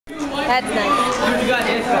That's nice. Dude, you got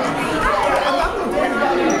dance battle.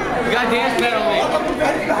 You got dance battle, man.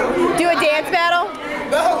 Do a dance battle?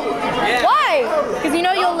 No. Yeah. Why? Because you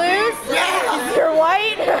know you'll lose? Yeah. You're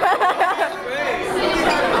white?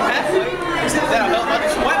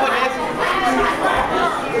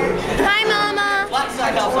 Hi, Mama.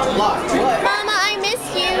 Mama, I miss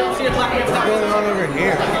you. What's going on over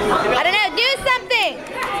here? I don't know. Do something.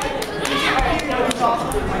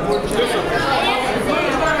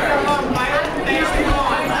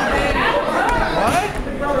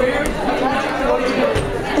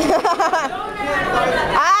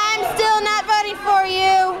 I'm still not voting for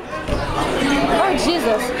you. Oh,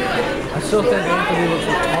 Jesus. I still think Anthony looks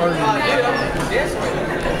retarded.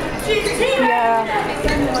 Yeah.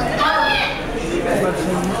 But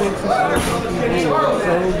so you think so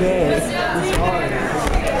gay. It's hard. I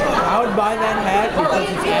would buy that hat because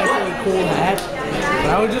it's actually a cool hat. But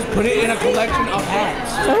I would just put it in a collection of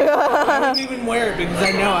hats. I wouldn't even wear it because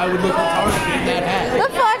I know I would look retarded in that hat. The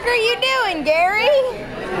fuck are you doing, Gary?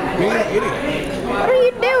 Being an idiot. What are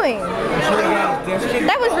you doing? That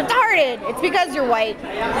That was retarded. It's because you're white.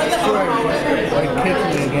 Like kick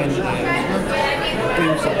me again today. Do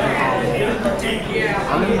something. I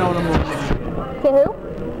don't even know what I'm looking at. To who?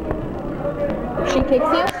 She kicks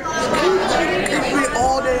you? She kicked me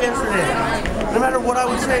all day yesterday. No matter what I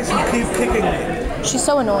would say, she keeps kicking me. She's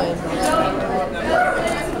so annoying.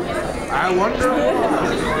 I wonder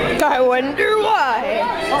why. I wonder why.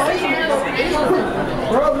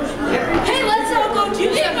 Hey, let's all go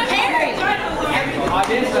do some hair.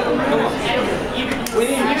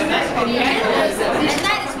 And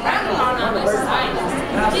that is round on the side.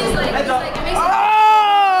 He's like, it makes Oh!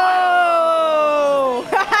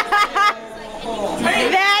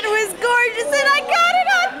 That was gorgeous, and I got it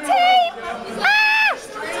on tape. Ah!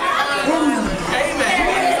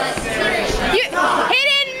 He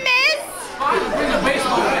didn't miss.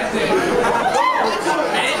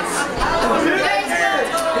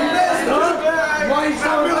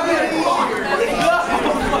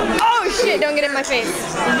 Oh shit! Don't get in my face.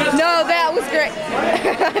 No, that was great.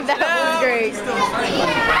 That was great.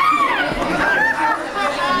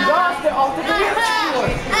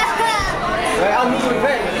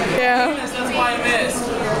 Yeah. That's why I missed.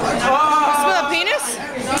 Smell a penis?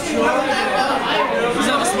 He's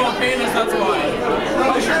not a small penis, that's why.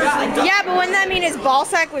 Yeah, but wouldn't that mean his ball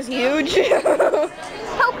sack was huge?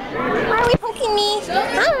 Poke. Why are we poking me?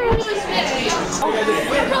 Hi.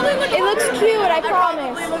 It looks cute, I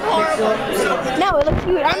promise. No, it looks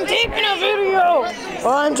cute. I'm taking a video.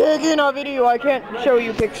 I'm taking a video. I can't show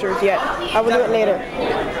you pictures yet. I will do it later.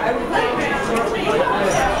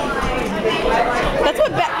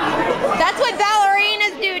 That's what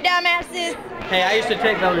ballerinas do, dumbasses. Hey, I used to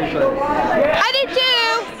take ballerina photos. I did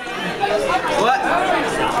too. What?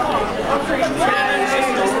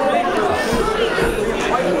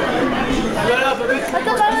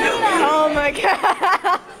 Oh my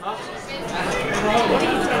god.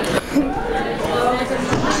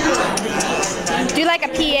 Do like a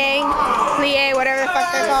plie, whatever the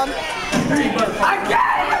fuck they're called.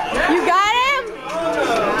 You got him?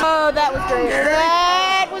 Oh, that was great.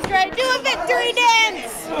 That was great. Do a victory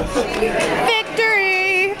dance.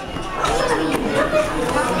 Victory.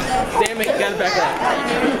 Damn it, you got it back up.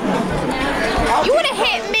 You would have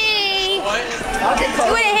hit me. What? You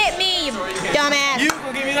would have hit me, you dumbass. You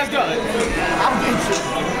will give me that gun. I'll beat you.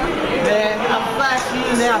 Then I'll flash you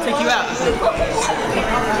and then I'll take you out.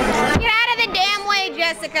 Get out of the damn way,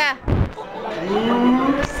 Jessica.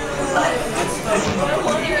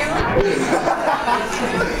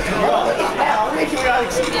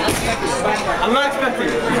 I'm not expecting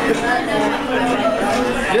it.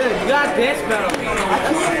 Dude, you got dance battle.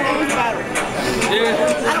 Dude.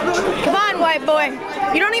 Come on, white boy.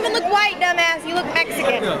 You don't even look white, dumbass. You look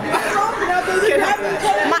Mexican. Am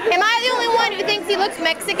I the only one who thinks he looks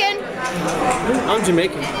Mexican? I'm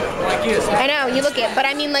Jamaican. Like you. I know, you look it, but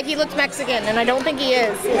I mean like he looks Mexican, and I don't think he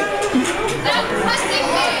is.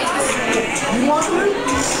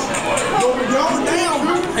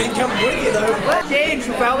 Hey, come with you though. James,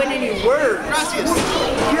 without any words. Gracias.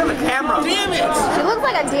 You have a camera. Damn it. She looks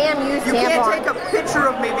like a damn used You tampon. can't take a picture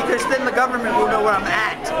of me because then the government will know where I'm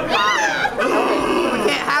at. We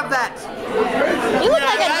can't have that. You look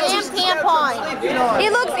like a damn tampon. He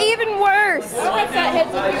looks even worse.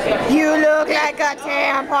 You look like a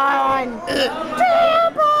tampon.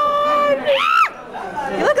 Tampon.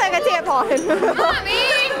 You look like a tampon. Mommy!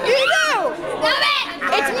 You do. Stop it!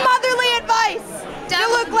 It's motherly advice. You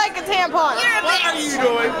look like a tampon. You're a What are you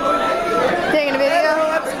doing? Taking a video.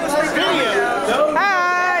 Video.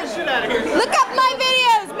 Hi. Look up my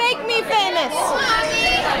videos. Make me famous.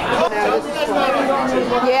 Mommy!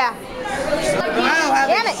 Yeah. I'll have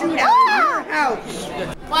Damn a it. shootout Ah! in your house.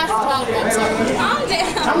 Flash 12 minutes. Calm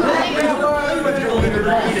down.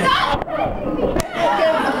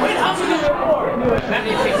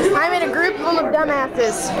 I'm in a group full of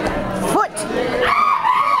dumbasses. Foot.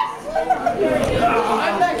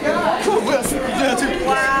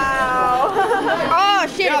 Wow. Oh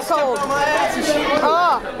shit, it's cold.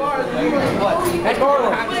 Oh.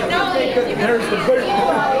 There's the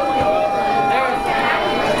bird.